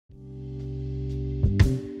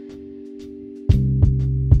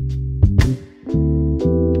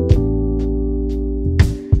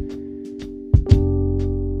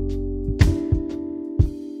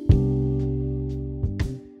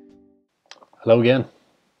Hello again,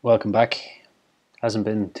 welcome back. Hasn't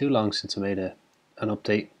been too long since I made an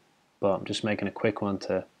update, but I'm just making a quick one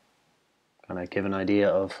to kind of give an idea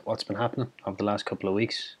of what's been happening over the last couple of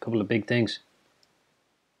weeks. A couple of big things.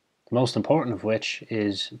 The most important of which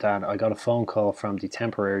is that I got a phone call from the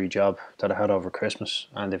temporary job that I had over Christmas,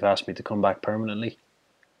 and they've asked me to come back permanently.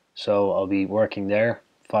 So I'll be working there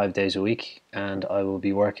 5 days a week, and I will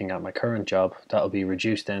be working at my current job that will be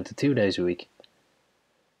reduced down to 2 days a week.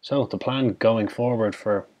 So the plan going forward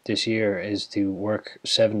for this year is to work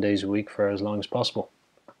 7 days a week for as long as possible.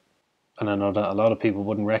 And I know that a lot of people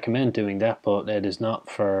wouldn't recommend doing that, but it is not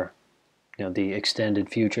for the extended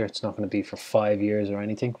future. It's not going to be for 5 years or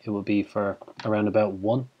anything. It will be for around about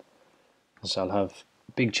one. So I'll have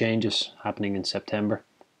big changes happening in September.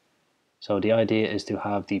 So the idea is to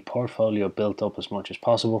have the portfolio built up as much as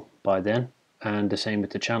possible by then, and the same with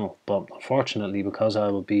the channel. But unfortunately, because I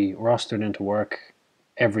will be rostered into work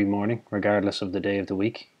every morning, regardless of the day of the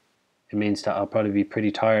week, it means that I'll probably be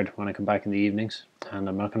pretty tired when I come back in the evenings, and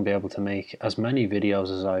I'm not going to be able to make as many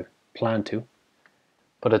videos as I plan to.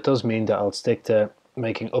 But it does mean that I'll stick to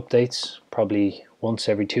making updates probably once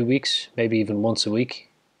every 2 weeks, maybe even once a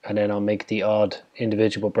week, and then I'll make the odd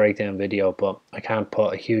individual breakdown video, but I can't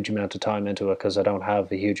put a huge amount of time into it because I don't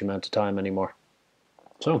have a huge amount of time anymore.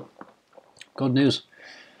 So, good news.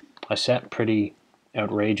 I set pretty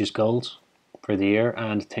outrageous goals for the year,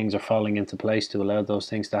 and things are falling into place to allow those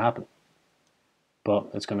things to happen.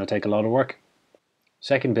 But it's going to take a lot of work.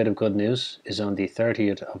 Second bit of good news is on the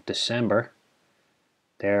 30th of December,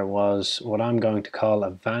 there was what I'm going to call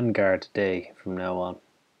a Vanguard Day from now on.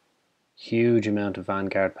 Huge amount of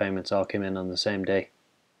Vanguard payments all came in on the same day.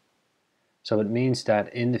 So it means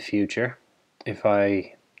that in the future,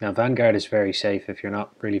 now Vanguard is very safe if you're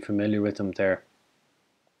not really familiar with them. They're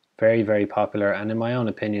very, very popular, and in my own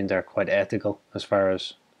opinion, they're quite ethical as far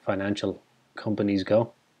as financial companies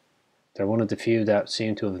go. They're one of the few that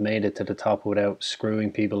seem to have made it to the top without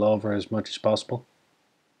screwing people over as much as possible.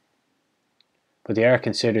 But they are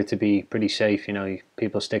considered to be pretty safe.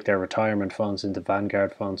 People stick their retirement funds into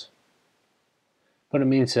Vanguard funds. But it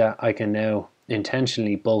means that I can now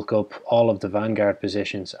intentionally bulk up all of the Vanguard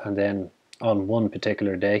positions, and then on one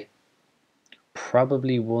particular day,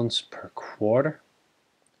 probably once per quarter,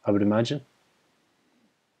 I would imagine.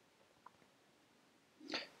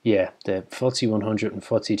 Yeah, the FTSE 100 and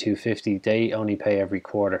FTSE 250, they only pay every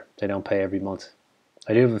quarter. They don't pay every month.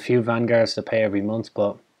 I do have a few Vanguards that pay every month,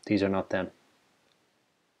 but these are not them.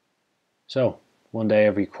 So, one day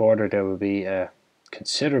every quarter there will be a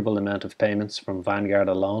considerable amount of payments from Vanguard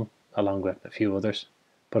alone, along with a few others.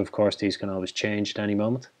 But of course these can always change at any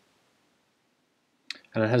moment.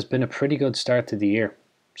 And it has been a pretty good start to the year.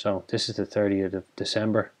 So this is the 30th of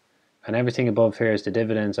December, and everything above here is the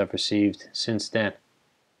dividends I've received since then.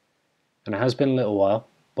 And it has been a little while,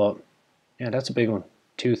 but yeah, that's a big one.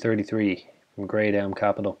 233 from Great Elm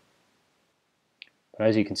Capital. But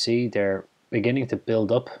as you can see, they're beginning to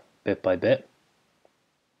build up bit by bit.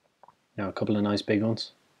 Now a couple of nice big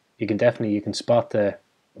ones. You can spot the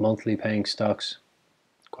monthly paying stocks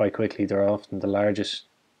quite quickly. They're often the largest.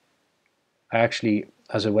 I actually,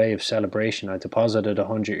 as a way of celebration, I deposited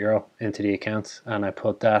 €100 into the account, and I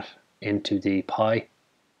put that into the pie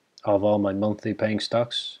of all my monthly paying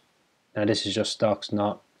stocks. Now this is just stocks,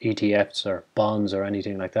 not ETFs or bonds or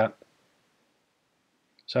anything like that.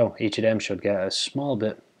 So each of them should get a small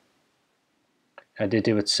bit. I did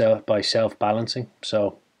do it by self-balancing.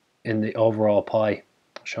 So in the overall pie,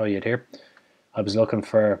 I'll show you it here, I was looking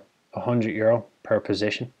for €100 per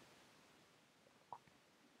position.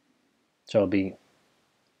 So it'll be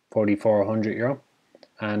 €4,400.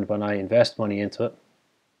 And when I invest money into it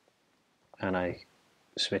and I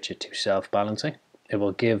switch it to self-balancing, it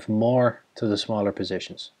will give more to the smaller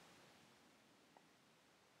positions,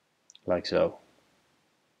 like so.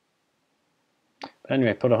 But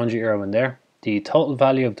anyway, put €100 in there. The total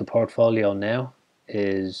value of the portfolio now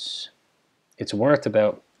it's worth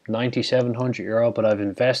about €9,700, but I've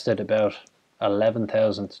invested about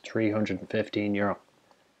 €11,315.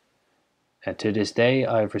 And to this day,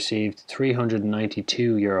 I've received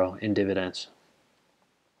 €392 in dividends.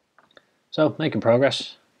 So making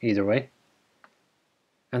progress either way.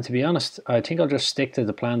 And to be honest, I think I'll just stick to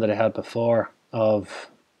the plan that I had before of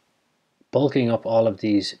bulking up all of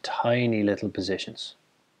these tiny little positions.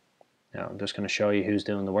 Now I'm just going to show you who's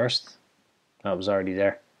doing the worst. That was already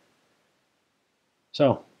there.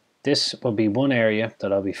 So this will be one area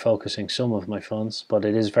that I'll be focusing some of my funds, but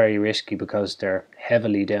it is very risky because they're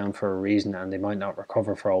heavily down for a reason and they might not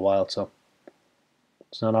recover for a while. So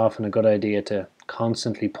it's not often a good idea to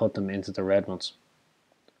constantly put them into the red ones.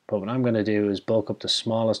 But what I'm going to do is bulk up the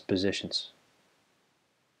smallest positions.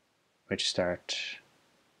 which start.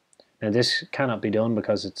 Now this cannot be done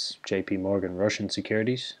because it's JP Morgan Russian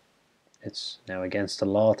securities. It's now against the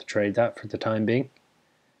law to trade that for the time being.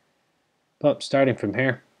 But starting from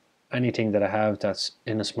here, anything that I have that's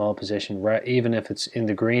in a small position, even if it's in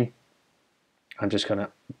the green, I'm just going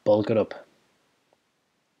to bulk it up.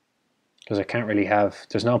 Because I can't really have,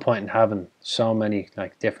 there's no point in having so many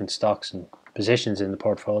like different stocks and positions in the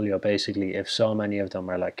portfolio basically if so many of them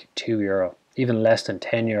are like €2. Even less than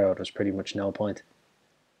 €10, there's pretty much no point.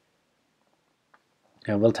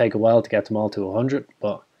 And it will take a while to get them all to 100,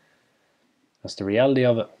 but that's the reality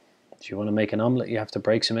of it. If you want to make an omelette, you have to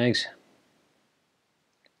break some eggs.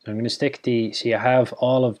 So I'm going to stick see, I have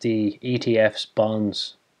all of the ETFs,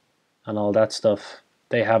 bonds, and all that stuff.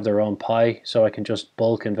 They have their own pie, so I can just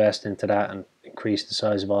bulk invest into that and increase the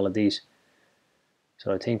size of all of these.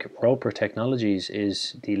 So I think Roper Technologies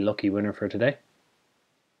is the lucky winner for today.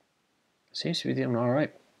 Seems to be doing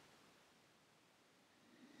alright.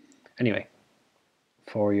 Anyway,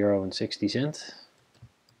 €4.60.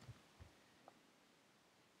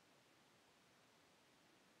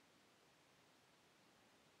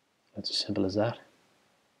 That's as simple as that.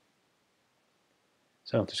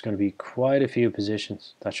 So there's going to be quite a few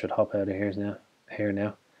positions that should hop out of here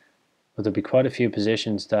now. But there'll be quite a few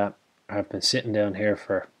positions that have been sitting down here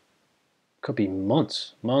for, could be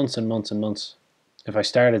months and months and months. If I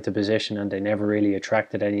started the position and they never really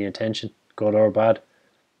attracted any attention, good or bad,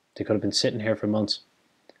 they could have been sitting here for months.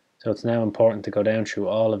 So it's now important to go down through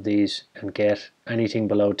all of these and get anything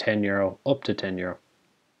below €10 up to €10.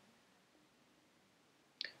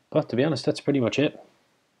 But to be honest, that's pretty much it.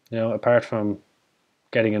 You know, apart from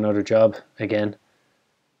getting another job again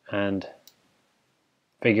and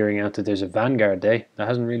figuring out that there's a Vanguard day, there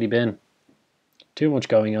hasn't really been too much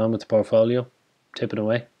going on with the portfolio, tipping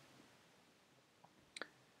away.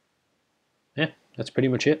 Yeah, that's pretty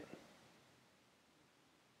much it.